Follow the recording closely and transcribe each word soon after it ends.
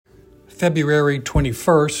February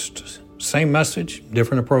 21st, same message,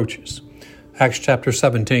 different approaches. Acts chapter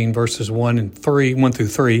 17, verses 1 through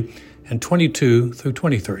 3, and 22 through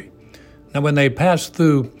 23. Now when they passed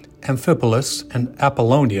through Amphipolis and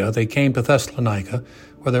Apollonia, they came to Thessalonica,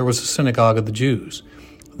 where there was a synagogue of the Jews.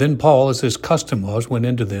 Then Paul, as his custom was, went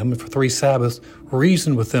into them, and for 3 Sabbaths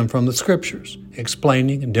reasoned with them from the Scriptures,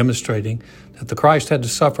 explaining and demonstrating that the Christ had to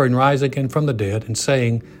suffer and rise again from the dead, and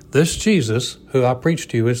saying, "This Jesus, who I preach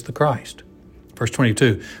to you, is the Christ." Verse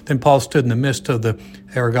 22, Then Paul stood in the midst of the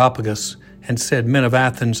Areopagus and said, "Men of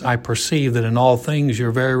Athens, I perceive that in all things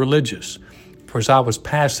you're very religious. For as I was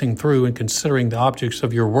passing through and considering the objects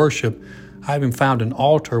of your worship, I even found an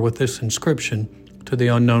altar with this inscription, to the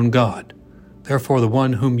unknown God. Therefore the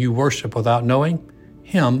one whom you worship without knowing,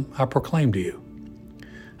 him I proclaim to you."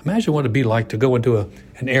 Imagine what it'd be like to go into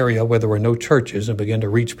an area where there were no churches and begin to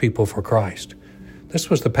reach people for Christ. This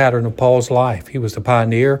was the pattern of Paul's life. He was the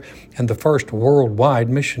pioneer and the first worldwide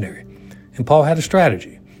missionary. And Paul had a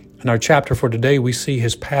strategy. In our chapter for today, we see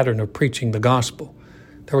his pattern of preaching the gospel.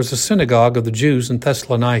 There was a synagogue of the Jews in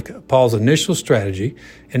Thessalonica. Paul's initial strategy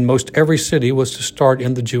in most every city was to start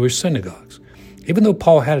in the Jewish synagogues. Even though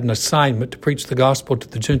Paul had an assignment to preach the gospel to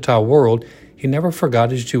the Gentile world, he never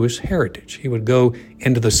forgot his Jewish heritage. He would go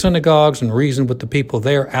into the synagogues and reason with the people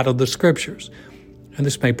there out of the Scriptures. And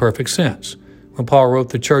this made perfect sense. When Paul wrote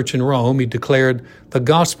the church in Rome, he declared the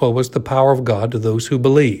gospel was the power of God to those who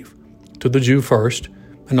believe, to the Jew first,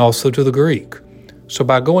 and also to the Greek. So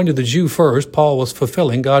by going to the Jew first, Paul was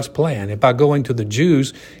fulfilling God's plan. And by going to the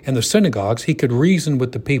Jews and the synagogues, he could reason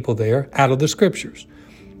with the people there out of the Scriptures.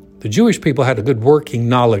 The Jewish people had a good working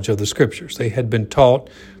knowledge of the Scriptures. They had been taught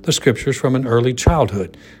the Scriptures from an early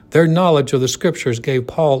childhood. Their knowledge of the Scriptures gave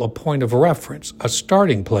Paul a point of reference, a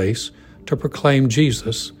starting place to proclaim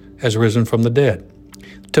Jesus as risen from the dead.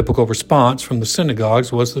 The typical response from the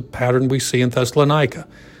synagogues was the pattern we see in Thessalonica.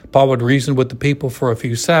 Paul would reason with the people for a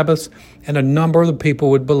few Sabbaths, and a number of the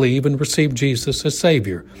people would believe and receive Jesus as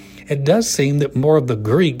Savior. It does seem that more of the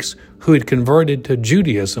Greeks who had converted to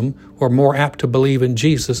Judaism were more apt to believe in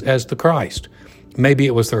Jesus as the Christ. Maybe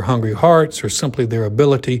it was their hungry hearts or simply their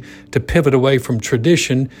ability to pivot away from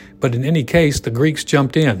tradition, but in any case, the Greeks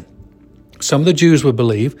jumped in. Some of the Jews would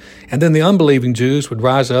believe, and then the unbelieving Jews would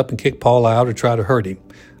rise up and kick Paul out or try to hurt him.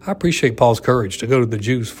 I appreciate Paul's courage to go to the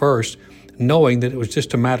Jews first, knowing that it was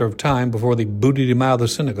just a matter of time before they booted him out of the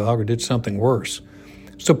synagogue or did something worse.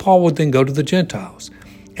 So Paul would then go to the Gentiles.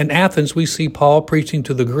 In Athens, we see Paul preaching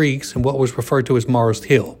to the Greeks in what was referred to as Mars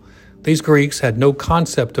Hill. These Greeks had no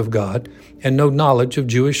concept of God and no knowledge of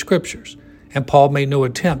Jewish Scriptures, and Paul made no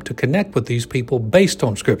attempt to connect with these people based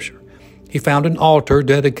on Scripture. He found an altar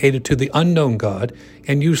dedicated to the unknown God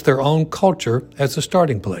and used their own culture as a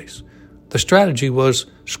starting place. The strategy was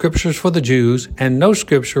Scriptures for the Jews and no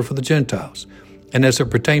Scripture for the Gentiles. And as it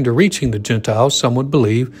pertained to reaching the Gentiles, some would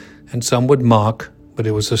believe and some would mock, but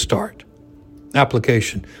it was a start.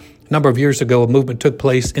 Application. A number of years ago, a movement took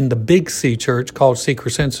place in the Big C church called Seeker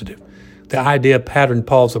Sensitive. The idea patterned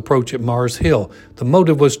Paul's approach at Mars Hill. The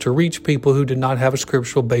motive was to reach people who did not have a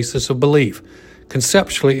scriptural basis of belief.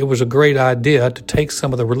 Conceptually, it was a great idea to take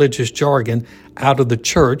some of the religious jargon out of the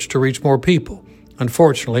church to reach more people.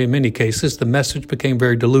 Unfortunately, in many cases, the message became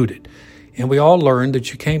very diluted, and we all learned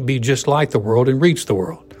that you can't be just like the world and reach the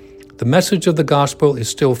world. The message of the gospel is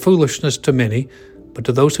still foolishness to many, but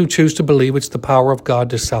to those who choose to believe, it's the power of God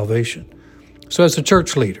to salvation. So as a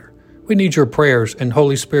church leader, we need your prayers and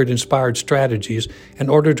Holy Spirit-inspired strategies in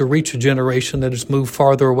order to reach a generation that has moved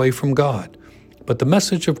farther away from God. But the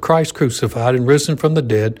message of Christ crucified and risen from the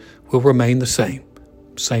dead will remain the same.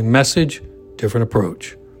 Same message, different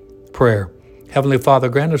approach. Prayer. Heavenly Father,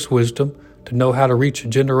 grant us wisdom to know how to reach a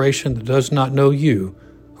generation that does not know you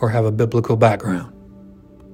or have a biblical background.